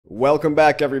Welcome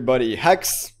back, everybody.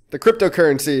 HEX, the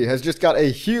cryptocurrency, has just got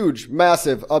a huge,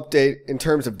 massive update in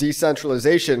terms of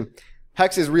decentralization.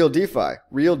 HEX is real DeFi,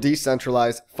 real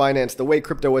decentralized finance, the way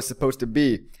crypto was supposed to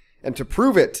be. And to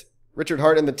prove it, Richard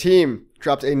Hart and the team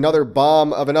dropped another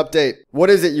bomb of an update. What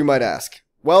is it, you might ask?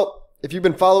 Well, if you've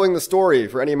been following the story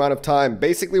for any amount of time,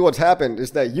 basically what's happened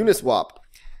is that Uniswap,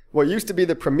 what used to be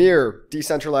the premier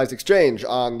decentralized exchange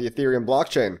on the Ethereum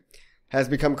blockchain, has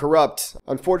become corrupt.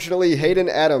 Unfortunately, Hayden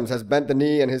Adams has bent the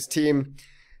knee, and his team,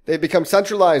 they've become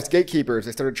centralized gatekeepers.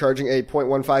 They started charging a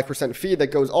 0.15% fee that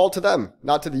goes all to them,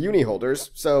 not to the Uni holders.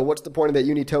 So what's the point of that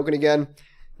Uni token again?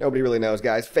 Nobody really knows,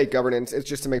 guys. Fake governance. It's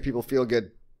just to make people feel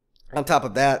good. On top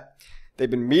of that,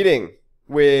 they've been meeting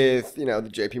with, the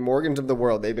JP Morgans of the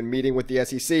world. They've been meeting with the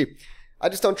SEC. I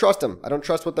just don't trust them. I don't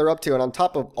trust what they're up to. And on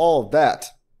top of all of that,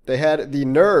 they had the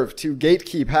nerve to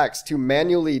gatekeep HEX, to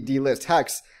manually delist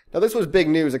HEX. Now, this was big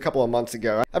news a couple of months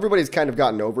ago. Everybody's kind of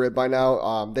gotten over it by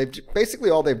now. Basically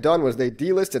all they've done was they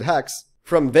delisted HEX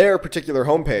from their particular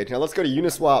homepage. Now, let's go to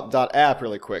uniswap.app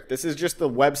really quick. This is just the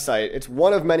website. It's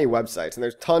one of many websites, and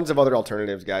there's tons of other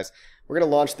alternatives, guys. We're going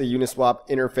to launch the Uniswap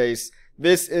interface.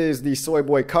 This is the soy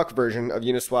boy cuck version of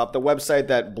Uniswap, the website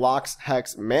that blocks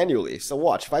HEX manually. So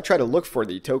watch, if I try to look for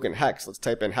the token HEX, let's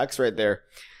type in HEX right there.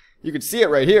 You can see it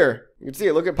right here. You can see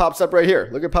it. Look, it pops up right here.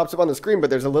 Look, it pops up on the screen,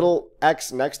 but there's a little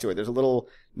X next to it. There's a little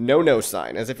no-no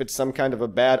sign, as if it's some kind of a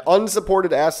bad,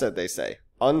 unsupported asset, they say.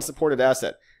 Unsupported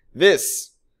asset.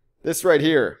 This right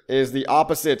here is the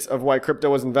opposite of why crypto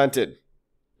was invented.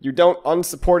 You don't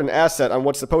unsupport an asset on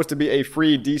what's supposed to be a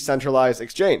free, decentralized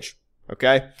exchange.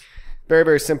 Okay? Very,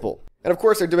 very simple. And of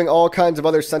course, they're doing all kinds of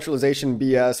other centralization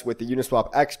BS with the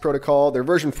Uniswap X protocol. Their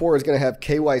version 4 is going to have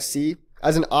KYC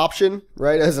as an option,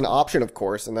 right? As an option, of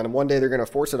course, and then one day they're going to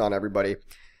force it on everybody.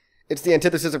 It's the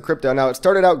antithesis of crypto. Now, it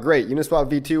started out great.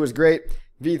 Uniswap V2 was great.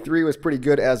 V3 was pretty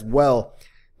good as well.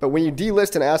 But when you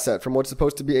delist an asset from what's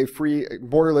supposed to be a free,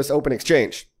 borderless open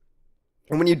exchange,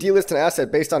 and when you delist an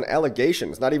asset based on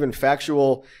allegations, not even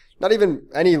factual, not even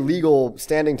any legal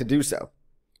standing to do so,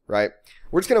 right?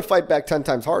 We're just going to fight back 10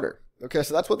 times harder. Okay,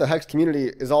 so that's what the HEX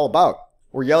community is all about.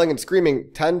 We're yelling and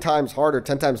screaming 10 times harder,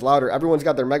 10 times louder. Everyone's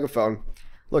got their megaphone.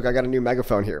 Look, I got a new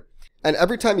megaphone here. And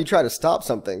every time you try to stop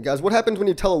something, guys, what happens when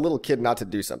you tell a little kid not to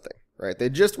do something, right? They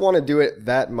just want to do it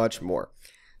that much more.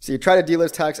 So you try to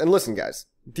delist HEX, and listen, guys,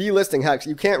 delisting HEX,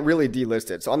 you can't really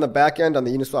delist it. So on the back end, on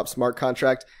the Uniswap smart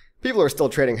contract, people are still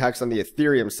trading HEX on the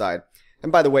Ethereum side.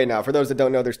 And by the way, now, for those that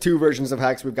don't know, there's two versions of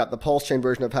HEX. We've got the Pulse Chain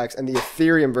version of HEX and the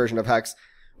Ethereum version of HEX.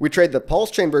 We trade the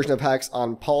Pulse Chain version of HEX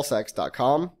on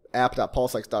PulseX.com,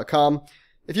 app.pulsex.com.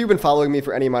 If you've been following me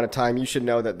for any amount of time, you should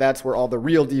know that that's where all the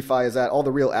real DeFi is at, all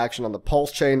the real action on the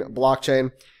Pulse Chain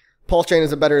blockchain. Pulse Chain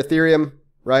is a better Ethereum,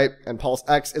 right? And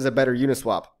PulseX is a better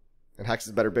Uniswap. And HEX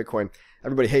is a better Bitcoin.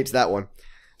 Everybody hates that one.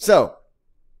 So,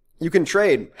 you can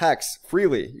trade HEX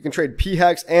freely. You can trade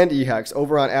PHEX and EHEX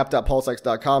over on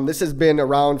app.pulsex.com. This has been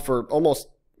around for almost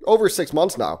over 6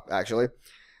 months now, actually.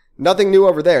 Nothing new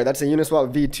over there. That's a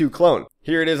Uniswap V2 clone.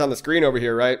 Here it is on the screen over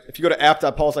here, right? If you go to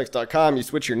app.pulsex.com, you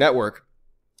switch your network.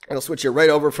 It'll switch you right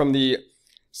over from the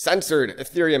censored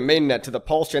Ethereum mainnet to the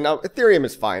Pulse Chain. Now, Ethereum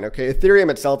is fine, okay? Ethereum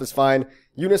itself is fine.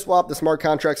 Uniswap, the smart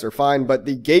contracts are fine, but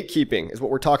the gatekeeping is what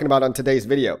we're talking about on today's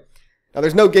video. Now,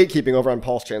 there's no gatekeeping over on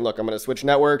Pulse Chain. Look, I'm going to switch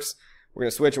networks. We're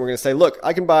going to switch and we're going to say, look,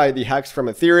 I can buy the HEX from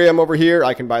Ethereum over here.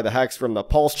 I can buy the HEX from the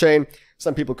Pulse Chain.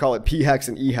 Some people call it PHEX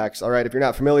and EHEX, all right? If you're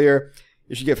not familiar,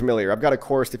 you should get familiar. I've got a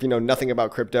course if you know nothing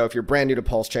about crypto. If you're brand new to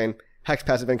Pulse Chain,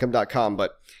 hexpassiveincome.com,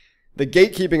 but the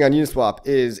gatekeeping on Uniswap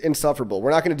is insufferable.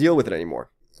 We're not going to deal with it anymore.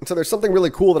 And so there's something really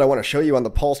cool that I want to show you on the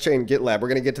Pulse Chain GitLab. We're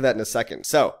going to get to that in a second.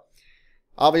 So,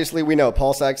 obviously we know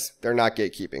PulseX, they're not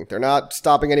gatekeeping. They're not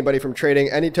stopping anybody from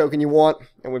trading any token you want.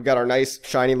 And we've got our nice,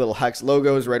 shiny little HEX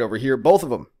logos right over here. Both of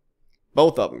them.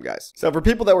 Both of them, guys. So for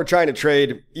people that were trying to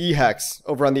trade EHEX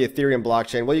over on the Ethereum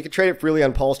blockchain, well, you can trade it freely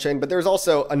on Pulse Chain, but there's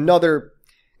also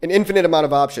an infinite amount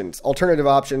of options, alternative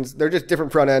options. They're just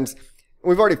different front ends.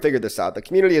 We've already figured this out. The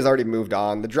community has already moved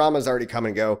on. The drama's already come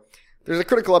and go. There's a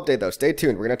critical update, though. Stay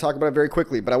tuned. We're going to talk about it very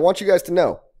quickly. But I want you guys to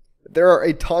know that there are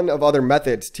a ton of other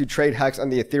methods to trade HEX on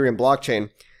the Ethereum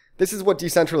blockchain. This is what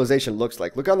decentralization looks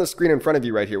like. Look on the screen in front of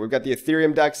you right here. We've got the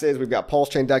Ethereum dexes. We've got Pulse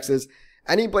Chain dexes.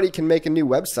 Anybody can make a new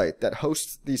website that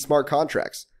hosts these smart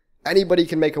contracts. Anybody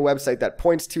can make a website that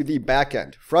points to the back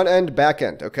end. Front end, back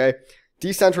end, okay?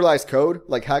 Decentralized code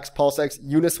like HEX, PulseX,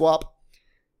 Uniswap.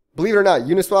 Believe it or not,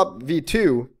 Uniswap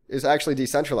V2 is actually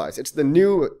decentralized. It's the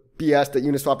new BS that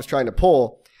Uniswap is trying to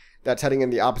pull that's heading in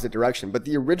the opposite direction. But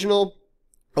the original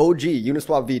OG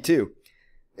Uniswap V2,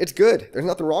 it's good. There's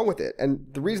nothing wrong with it. And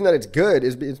the reason that it's good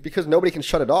is because nobody can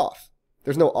shut it off.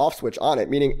 There's no off switch on it,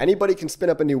 meaning anybody can spin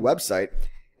up a new website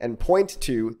and point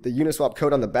to the Uniswap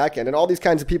code on the back end, and all these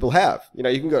kinds of people have. You know,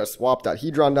 you can go to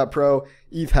swap.hedron.pro,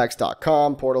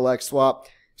 ethhex.com, PortalX Swap,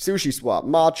 SushiSwap,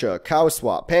 Matcha,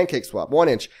 CowSwap, PancakeSwap,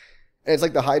 1inch, and it's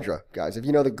like the Hydra, guys. If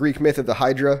you know the Greek myth of the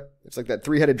Hydra, it's like that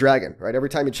three-headed dragon, right? Every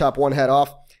time you chop one head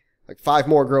off, like 5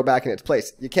 more grow back in its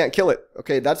place. You can't kill it,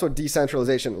 okay? That's what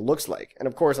decentralization looks like. And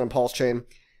of course, on Pulse Chain,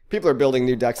 people are building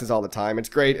new dexes all the time. It's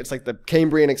great. It's like the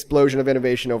Cambrian explosion of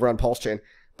innovation over on Pulse Chain.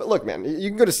 But look, man, you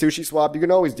can go to SushiSwap. You can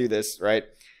always do this, right?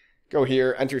 Go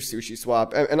here, enter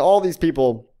SushiSwap. And all these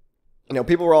people, you know,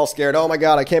 people were all scared. Oh my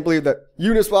God, I can't believe that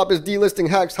Uniswap is delisting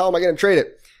HEX. How am I going to trade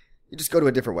it? You just go to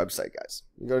a different website, guys.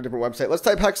 You go to a different website. Let's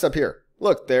type HEX up here.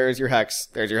 Look, there's your HEX.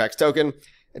 There's your HEX token.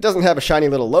 It doesn't have a shiny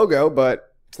little logo,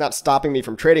 but it's not stopping me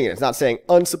from trading it. It's not saying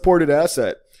unsupported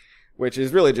asset, which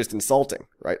is really just insulting,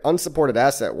 right? Unsupported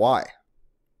asset, why?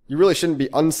 You really shouldn't be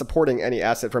unsupporting any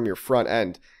asset from your front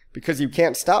end, because you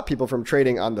can't stop people from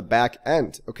trading on the back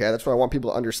end. Okay, that's what I want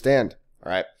people to understand.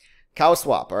 All right,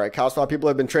 CowSwap. All right, CowSwap. People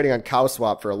have been trading on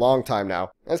CowSwap for a long time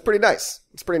now. And it's pretty nice.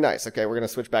 It's pretty nice. Okay, we're gonna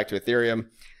switch back to Ethereum.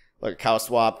 Look at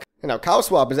CowSwap. You know,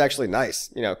 CowSwap is actually nice.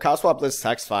 You know, CowSwap lists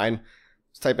HEX fine.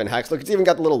 Let's type in HEX. Look, it's even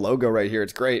got the little logo right here.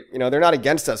 It's great. You know, they're not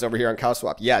against us over here on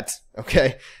CowSwap yet.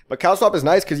 Okay, but CowSwap is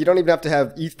nice because you don't even have to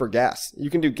have ETH for gas. You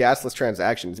can do gasless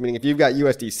transactions. Meaning, if you've got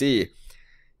USDC.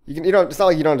 It's not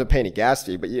like you don't have to pay any gas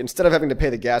fee, but instead of having to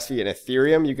pay the gas fee in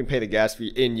Ethereum, you can pay the gas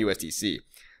fee in USDC.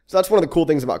 So that's one of the cool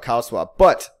things about CowSwap.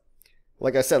 But,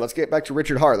 like I said, let's get back to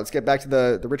Richard Heart. Let's get back to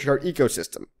the Richard Heart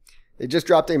ecosystem. They just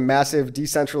dropped a massive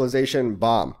decentralization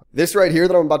bomb. This right here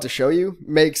that I'm about to show you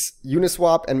makes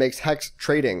Uniswap and makes HEX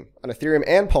trading on Ethereum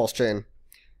and Pulse Chain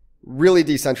really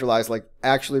decentralized, like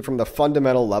actually from the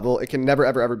fundamental level. It can never,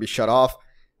 ever, ever be shut off.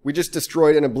 We just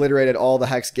destroyed and obliterated all the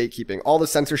HEX gatekeeping, all the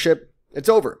censorship. It's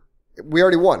over. We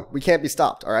already won. We can't be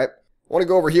stopped, all right? I want to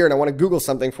go over here and I want to Google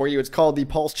something for you. It's called the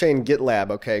Pulse Chain GitLab,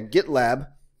 okay? GitLab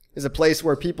is a place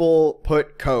where people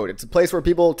put code. It's a place where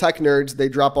people, tech nerds, they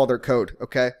drop all their code,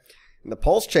 okay? And the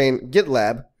Pulse Chain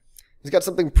GitLab has got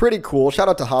something pretty cool. Shout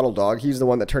out to HODLdog. He's the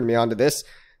one that turned me on to this.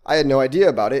 I had no idea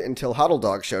about it until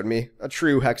HODLdog showed me. A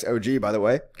true HEX OG, by the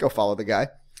way. Go follow the guy.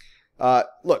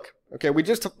 Look, okay,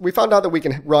 we found out that we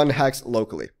can run HEX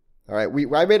locally. All right,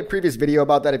 I made a previous video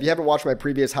about that. If you haven't watched my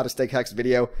previous How to Stake HEX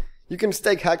video, you can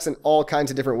stake HEX in all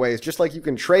kinds of different ways, just like you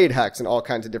can trade HEX in all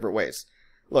kinds of different ways.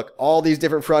 Look, all these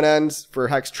different front ends for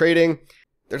HEX trading.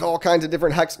 There's all kinds of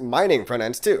different HEX mining front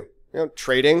ends too. You know,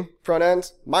 trading front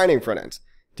ends, mining front ends.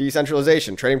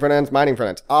 Decentralization, trading front ends, mining front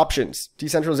ends. Options.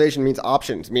 Decentralization means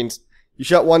options. It means you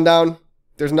shut one down,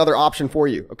 there's another option for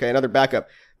you, okay, another backup.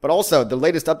 But also, the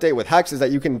latest update with HEX is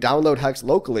that you can download HEX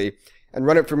locally and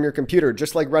run it from your computer,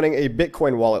 just like running a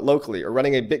Bitcoin wallet locally or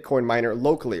running a Bitcoin miner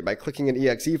locally by clicking an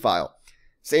exe file.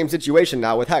 Same situation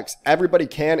now with HEX. Everybody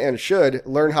can and should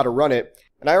learn how to run it.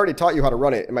 And I already taught you how to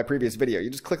run it in my previous video. You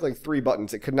just click like 3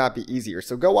 buttons. It could not be easier.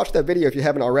 So go watch that video if you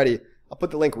haven't already. I'll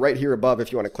put the link right here above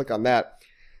if you want to click on that.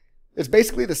 It's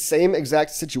basically the same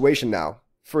exact situation now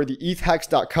for the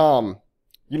ethhex.com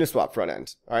Uniswap front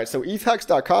end. All right, so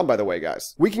ethhex.com, by the way,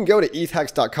 guys, we can go to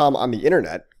ethhex.com on the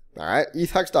internet. All right,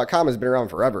 ethhex.com has been around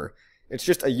forever. It's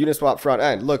just a Uniswap front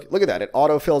end. Look at that. It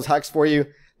autofills HEX for you.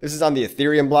 This is on the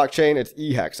Ethereum blockchain. It's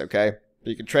eHEX, okay?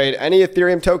 You can trade any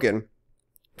Ethereum token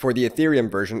for the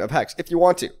Ethereum version of HEX if you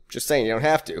want to. Just saying, you don't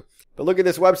have to. But look at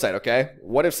this website, okay?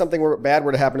 What if something bad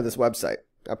were to happen to this website?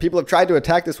 Now, people have tried to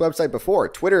attack this website before.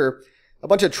 Twitter, a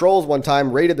bunch of trolls one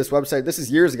time raided this website. This is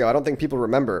years ago. I don't think people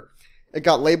remember. It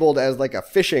got labeled as like a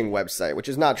phishing website, which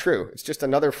is not true. It's just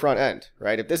another front end,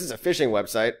 right? If this is a phishing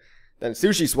website, then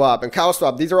SushiSwap and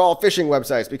CowSwap, these are all phishing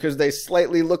websites because they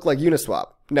slightly look like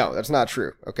Uniswap. No, that's not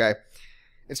true, okay?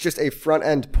 It's just a front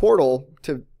end portal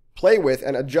to play with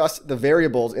and adjust the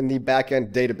variables in the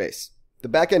backend database. The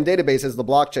backend database is the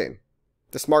blockchain,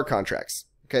 the smart contracts.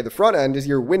 Okay, the front end is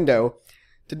your window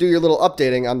to do your little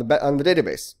updating on the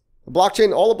database. The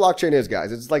blockchain, all a blockchain is,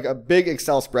 guys, it's like a big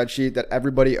Excel spreadsheet that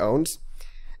everybody owns.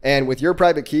 And with your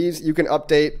private keys, you can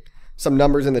update some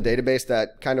numbers in the database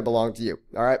that kind of belong to you.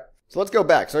 All right, so let's go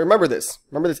back. So remember this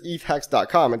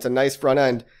ethhex.com. It's a nice front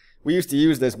end. We used to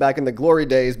use this back in the glory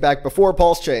days, back before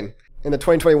Pulse Chain in the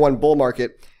 2021 bull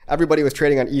market. Everybody was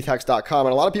trading on ethhex.com,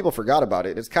 and a lot of people forgot about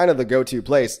it. It's kind of the go-to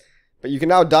place. But you can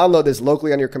now download this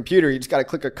locally on your computer. You just got to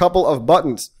click a couple of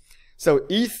buttons. So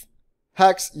ETH,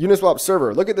 HEX, Uniswap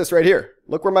server. Look at this right here.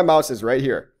 Look where my mouse is right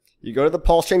here. You go to the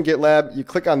Pulse Chain GitLab. You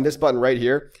click on this button right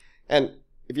here. And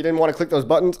if you didn't want to click those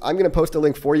buttons, I'm going to post a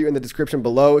link for you in the description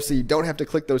below so you don't have to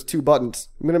click those 2 buttons.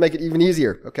 I'm going to make it even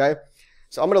easier, okay?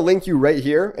 So I'm going to link you right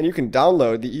here, and you can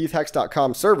download the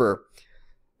ethhex.com server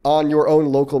on your own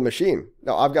local machine.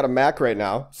 Now, I've got a Mac right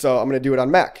now, so I'm going to do it on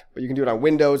Mac, but you can do it on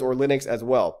Windows or Linux as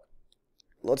well.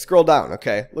 Let's scroll down,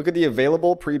 okay? Look at the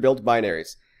available pre-built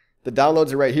binaries. The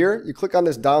downloads are right here. You click on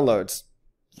this downloads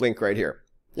link right here.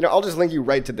 You know, I'll just link you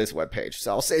right to this webpage,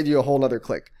 so I'll save you a whole nother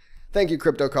click. Thank you,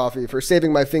 Crypto Coffee, for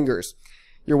saving my fingers.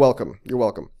 You're welcome. You're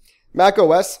welcome.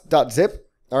 macOS.zip.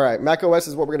 All right, macOS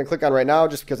is what we're going to click on right now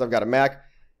just because I've got a Mac.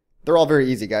 They're all very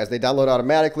easy, guys. They download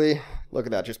automatically. Look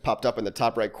at that, just popped up in the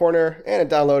top right corner, and it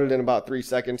downloaded in about 3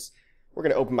 seconds. We're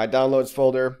going to open my downloads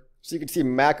folder so you can see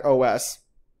macOS.zip.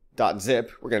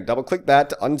 We're going to double click that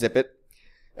to unzip it.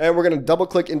 And we're going to double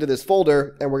click into this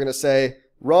folder, and we're going to say,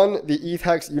 run the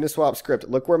HEX Uniswap script.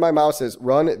 Look where my mouse is.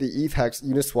 Run the HEX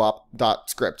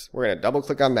Uniswap.script. We're going to double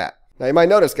click on that. Now you might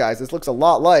notice, guys, this looks a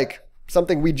lot like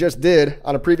something we just did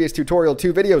on a previous tutorial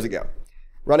 2 videos ago.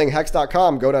 Running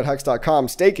hex.com, go.hex.com,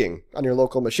 staking on your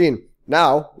local machine.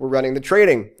 Now we're running the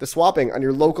trading, the swapping on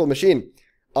your local machine.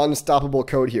 Unstoppable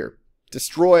code here.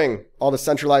 Destroying all the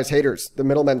centralized haters, the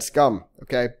middlemen scum,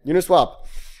 okay? Uniswap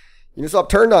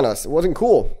turned on us. It wasn't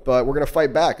cool, but we're going to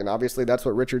fight back. And obviously that's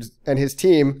what Richard's and his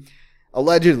team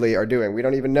allegedly are doing. We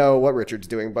don't even know what Richard's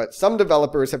doing, but some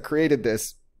developers have created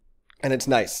this and it's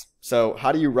nice. So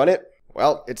how do you run it?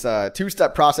 Well, it's a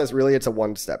 2-step process. Really, it's a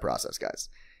 1-step process, guys.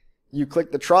 You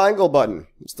click the triangle button.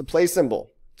 It's the play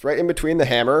symbol. It's right in between the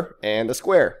hammer and the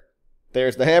square.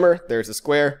 There's the hammer. There's the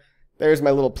square. There's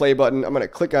my little play button. I'm going to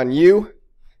click on U.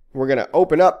 We're going to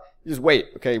open up. Just wait.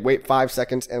 Okay, wait 5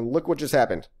 seconds and look what just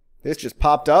happened. This just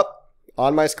popped up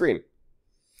on my screen.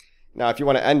 Now, if you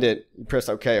want to end it, you press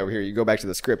OK over here. You go back to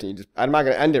the script and you just, I'm not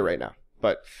going to end it right now,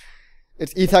 but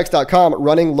it's hex.com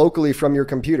running locally from your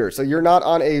computer. So you're not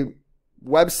on a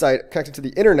website connected to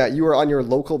the internet. You are on your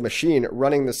local machine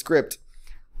running the script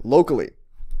locally.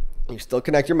 You still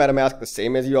connect your MetaMask the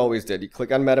same as you always did. You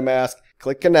click on MetaMask,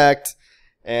 click connect,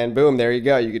 and boom, there you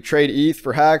go. You could trade ETH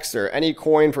for HEX or any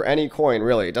coin for any coin,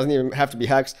 really. It doesn't even have to be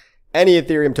HEX. Any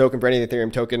Ethereum token for any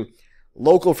Ethereum token,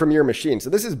 local from your machine. So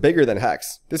this is bigger than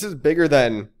HEX. This is bigger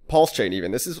than Pulse Chain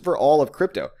even. This is for all of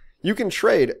crypto. You can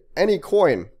trade any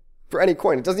coin for any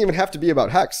coin. It doesn't even have to be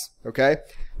about HEX, okay?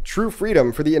 True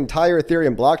freedom for the entire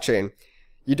Ethereum blockchain.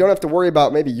 You don't have to worry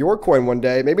about maybe your coin one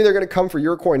day. Maybe they're going to come for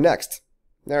your coin next.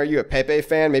 Now, are you a Pepe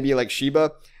fan? Maybe you like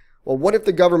Shiba? Well, what if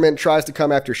the government tries to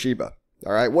come after Shiba?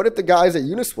 All right, what if the guys at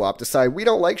Uniswap decide we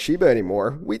don't like Shiba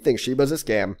anymore? We think Shiba's a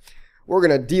scam. We're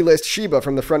going to delist Shiba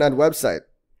from the front-end website.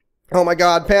 Oh my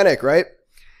God, panic, right?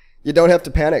 You don't have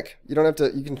to panic. You don't have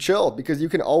to, you can chill because you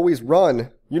can always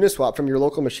run Uniswap from your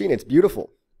local machine. It's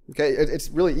beautiful. Okay, it's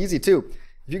really easy too.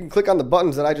 If you can click on the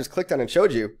buttons that I just clicked on and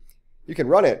showed you, you can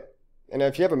run it. And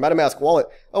if you have a MetaMask wallet,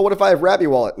 oh, what if I have Rabby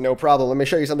wallet? No problem. Let me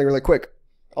show you something really quick.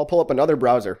 I'll pull up another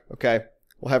browser, okay?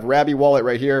 We'll have Rabby wallet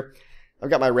right here. I've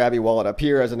got my Rabby wallet up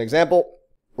here as an example.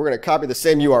 We're going to copy the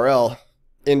same URL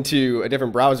into a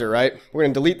different browser, right? We're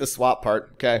going to delete the swap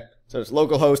part, okay? So it's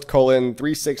localhost :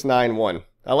 3691.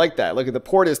 I like that. Look at the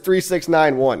port is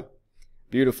 3691.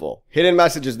 Beautiful. Hidden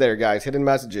messages there, guys. Hidden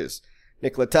messages.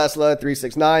 Nikola Tesla,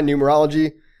 369,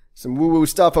 numerology. Some woo-woo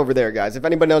stuff over there, guys. If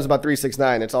anybody knows about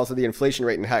 369, it's also the inflation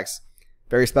rate in HEX.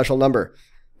 Very special number.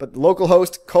 But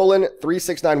localhost :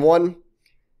 3691.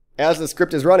 As the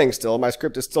script is running still, my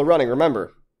script is still running.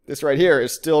 Remember, this right here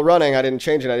is still running. I didn't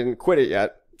change it. I didn't quit it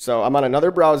yet. So I'm on another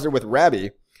browser with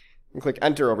Rabby. And click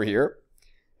enter over here.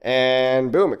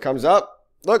 And boom, it comes up.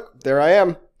 Look, there I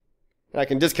am. And I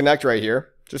can disconnect right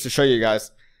here just to show you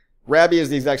guys. Rabby is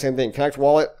the exact same thing. Connect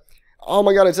wallet. Oh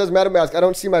my God, it says MetaMask. I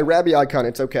don't see my Rabby icon.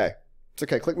 It's okay. It's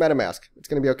okay. Click MetaMask. It's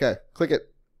going to be okay. Click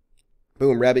it.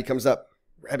 Boom, Rabby comes up.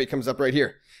 Rabby comes up right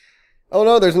here. Oh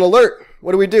no, there's an alert.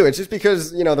 What do we do? It's just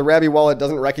because, you know, the Rabby wallet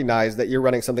doesn't recognize that you're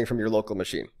running something from your local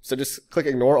machine. So just click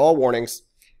ignore all warnings.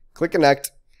 Click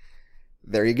connect.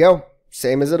 There you go.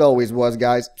 Same as it always was,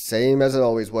 guys. Same as it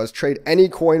always was. Trade any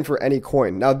coin for any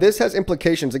coin. Now this has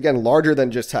implications, again, larger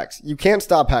than just HEX. You can't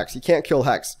stop HEX. You can't kill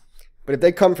HEX. But if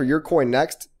they come for your coin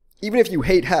next, even if you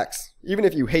hate HEX, even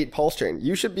if you hate Pulse Chain,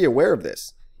 you should be aware of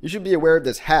this. You should be aware of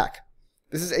this hack.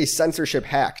 This is a censorship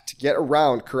hack to get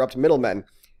around corrupt middlemen,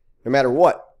 no matter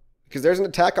what. Because there's an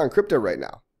attack on crypto right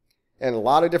now. And a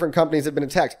lot of different companies have been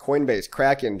attacked. Coinbase,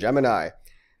 Kraken, Gemini,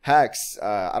 HEX,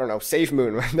 I don't know,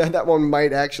 SafeMoon. That one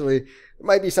might actually, it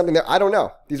might be something that, I don't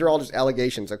know. These are all just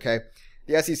allegations, okay?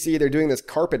 The SEC, they're doing this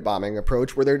carpet bombing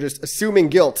approach where they're just assuming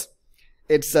guilt.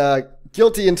 It's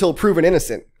guilty until proven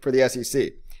innocent for the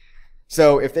SEC.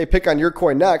 So if they pick on your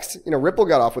coin next, you know, Ripple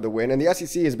got off with a win, and the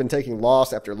SEC has been taking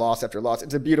loss after loss after loss.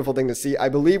 It's a beautiful thing to see. I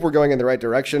believe we're going in the right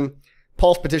direction.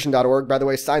 PulsePetition.org, by the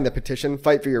way, sign the petition.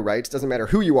 Fight for your rights. Doesn't matter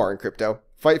who you are in crypto.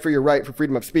 Fight for your right for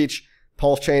freedom of speech.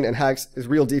 Pulse chain and HEX is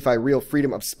real DeFi, real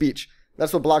freedom of speech.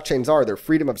 That's what blockchains are. They're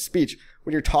freedom of speech.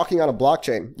 When you're talking on a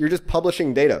blockchain, you're just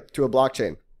publishing data to a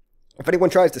blockchain. If anyone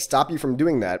tries to stop you from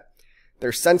doing that,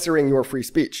 they're censoring your free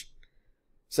speech.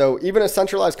 So even a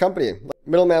centralized company,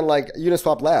 middleman like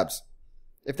Uniswap Labs,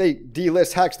 if they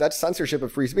delist HEX, that's censorship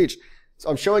of free speech. So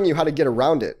I'm showing you how to get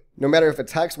around it. No matter if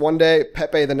it's HEX one day,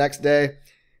 Pepe the next day,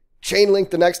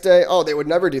 Chainlink the next day. Oh, they would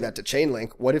never do that to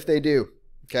Chainlink. What if they do?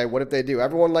 Okay, what if they do?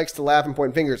 Everyone likes to laugh and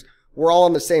point fingers. We're all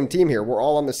on the same team here. We're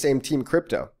all on the same team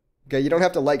crypto. Okay, you don't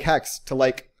have to like HEX to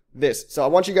like this. So I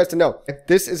want you guys to know,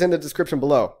 this is in the description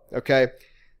below, okay?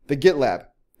 The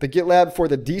GitLab for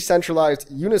the decentralized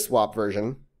Uniswap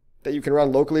version that you can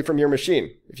run locally from your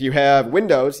machine. If you have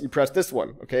Windows, you press this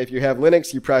one, okay? If you have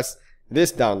Linux, you press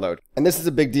this download. And this is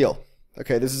a big deal,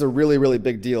 okay? This is a really, really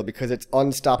big deal because it's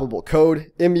unstoppable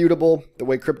code, immutable, the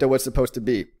way crypto was supposed to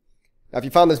be. Now, if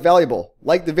you found this valuable,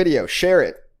 like the video, share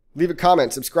it, leave a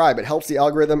comment, subscribe. It helps the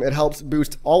algorithm. It helps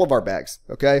boost all of our bags,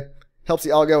 okay? Helps the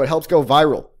algo. It helps go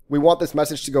viral. We want this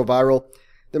message to go viral.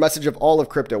 The message of all of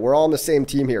crypto. We're all on the same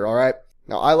team here, all right?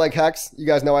 Now, I like HEX. You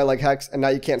guys know I like HEX, and now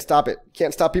you can't stop it. You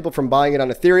can't stop people from buying it on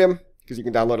Ethereum because you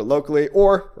can download it locally.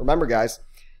 Or, remember, guys,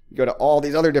 you go to all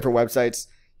these other different websites.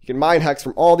 You can mine HEX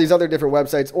from all these other different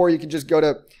websites, or you can just go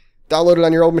to download it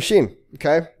on your old machine,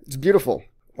 okay? It's beautiful.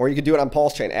 Or you can do it on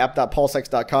Pulse Chain,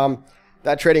 app.pulsex.com.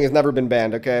 That trading has never been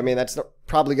banned, okay? I mean, that's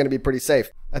probably going to be pretty safe.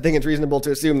 I think it's reasonable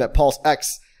to assume that PulseX,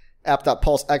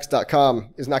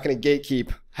 app.pulsex.com, is not going to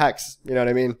gatekeep HEX, you know what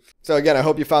I mean? So again, I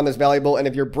hope you found this valuable, and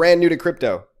if you're brand new to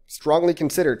crypto, strongly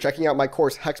consider checking out my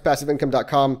course,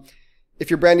 hexpassiveincome.com. If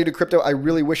you're brand new to crypto, I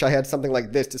really wish I had something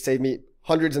like this to save me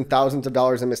hundreds and thousands of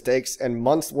dollars in mistakes and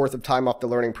months worth of time off the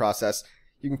learning process.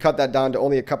 You can cut that down to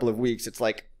only a couple of weeks. It's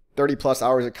like 30 plus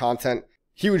hours of content.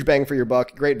 Huge bang for your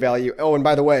buck, great value. Oh, and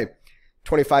by the way,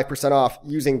 25% off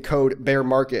using code bear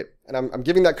market. And I'm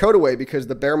giving that code away because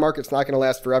the bear market's not going to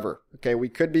last forever. Okay, we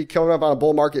could be coming up on a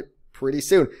bull market pretty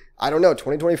soon. I don't know,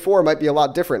 2024 might be a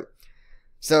lot different.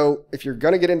 So if you're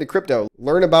going to get into crypto,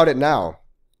 learn about it now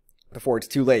before it's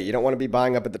too late. You don't want to be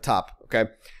buying up at the top,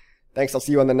 okay? Thanks, I'll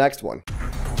see you on the next one.